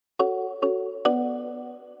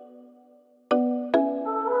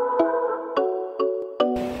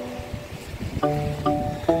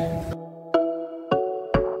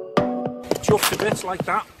bits like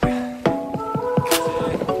that.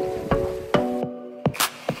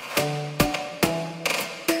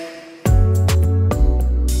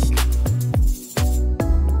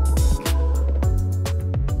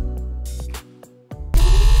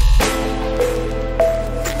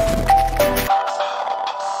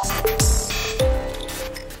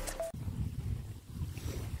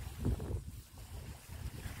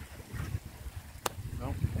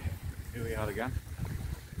 Well, here we are again,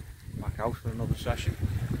 back out for another session.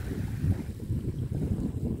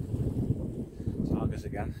 Targets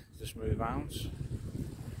again, the smooth ounce.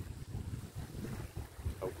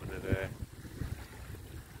 Hoping it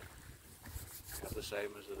got the same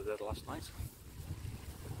as it did last night.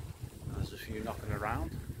 There's a few knocking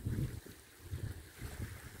around.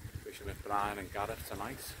 Fishing with Brian and Gareth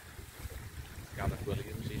tonight. Gareth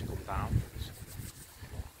Williams, he's come down.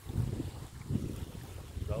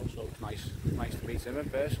 So it's nice to meet him in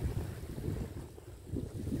person.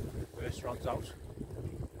 First rod's out.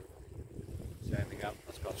 Same up,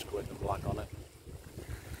 that's got squid and black on it.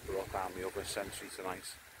 Brought down the other Century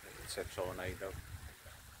tonight. It's a Tornado.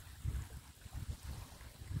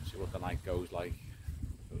 See what the night goes like.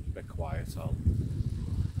 If it was a bit quiet, I'll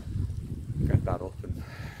get that up and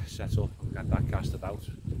set up and get that casted out.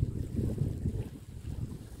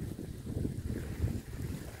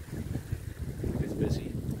 It's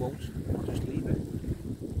busy, won't, I'll just leave it.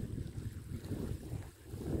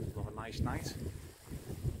 Have a nice night.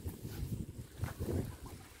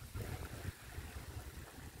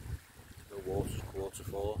 The water's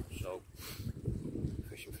 3:45, so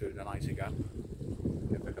fishing through the night again.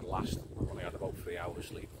 If it can last, I've only had about 3 hours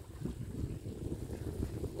sleep.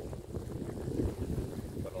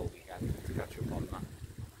 Got all weekend to catch up on that.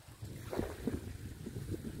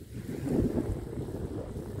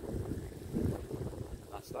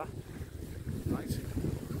 That's that. Right.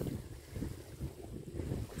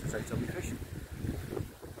 What's the take on me fishing?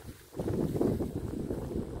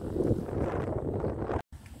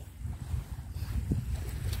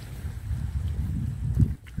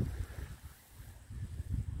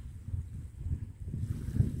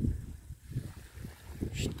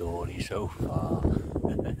 Story so far.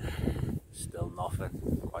 Still nothing,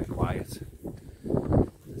 quite quiet.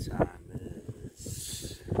 The time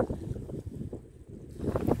is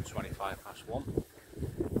 1:25.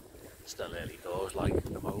 Still early doors like at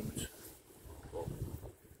the moment, but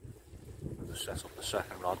I'll just set up the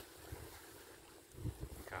second rod,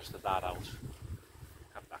 cast the dad out,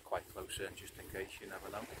 have that quite close in just in case, you never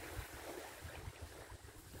know.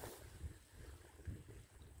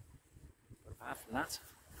 But apart from that,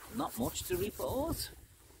 not much to report.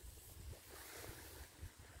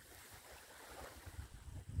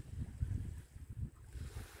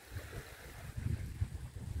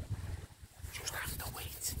 Just have to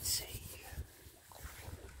wait and see.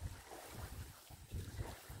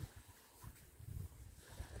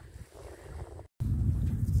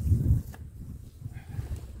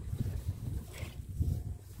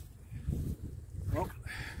 Well,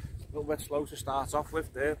 it's a little bit slow to start off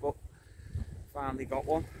with there, but finally got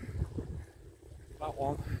one. That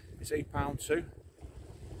one is £8.2.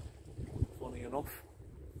 Funny enough,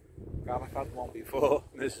 Gareth had one before,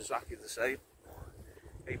 and this is exactly the same.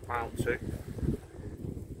 £8.2.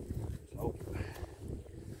 So,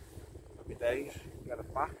 happy days, get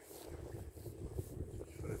it back.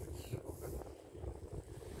 Just for if it's okay.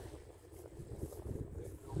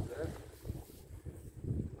 There.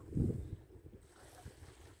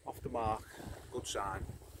 Off the mark, good sign.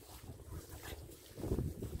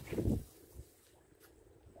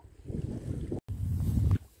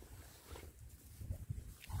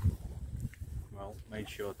 Well, made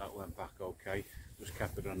sure that went back okay. Just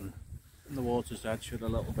kept it on the water's edge for a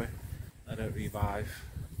little bit, let it revive,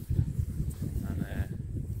 and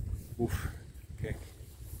woof, kick,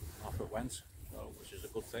 off it went, so, which is a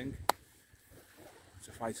good thing.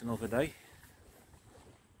 To fight another day.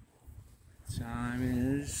 Time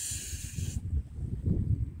is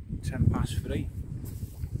 3:10.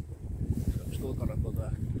 So I've still got a good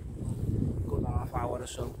half hour or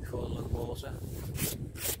so before the water.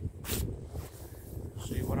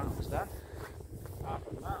 See what happens then. Apart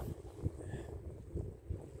from that,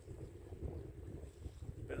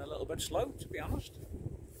 it's been a little bit slow, to be honest,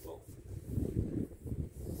 but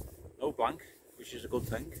no blank, which is a good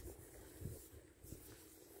thing.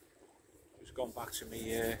 Just gone back to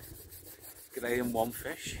me Graham one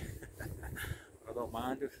fish. I don't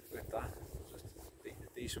mind with that, it's just a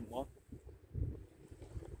decent one.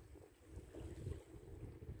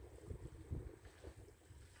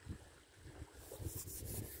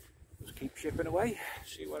 Just keep chipping away,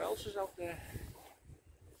 see what else is out there.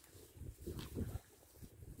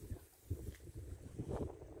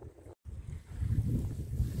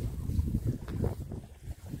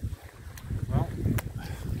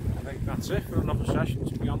 that's it for another session,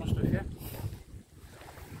 to be honest with you.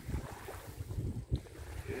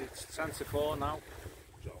 It's 10 to 4 now,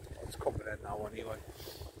 so it's coming in now anyway.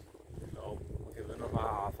 So we'll give it another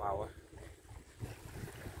half hour.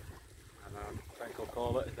 And I think I'll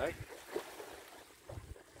call it a day.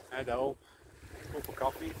 Head home, cup of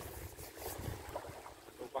coffee,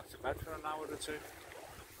 go back to bed for an hour or two.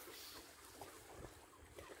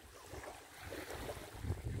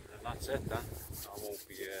 And that's it then. I won't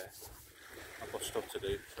be, I've got stuff to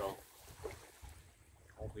do, so I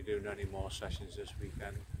won't be doing any more sessions this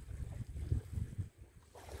weekend.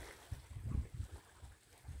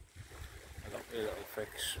 I got my little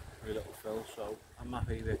fix, my little fill, so I'm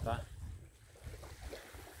happy with that.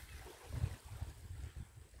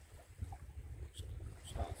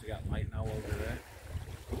 Starting to get light now over there.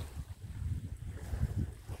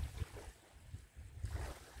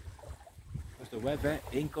 Because the weather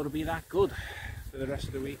ain't going to be that good for the rest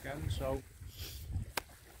of the weekend, so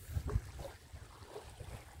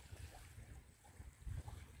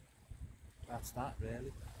that's that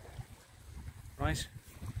really. Right,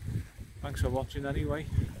 thanks for watching anyway,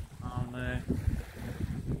 and I'll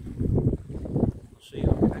see you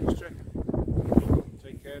on the next trip.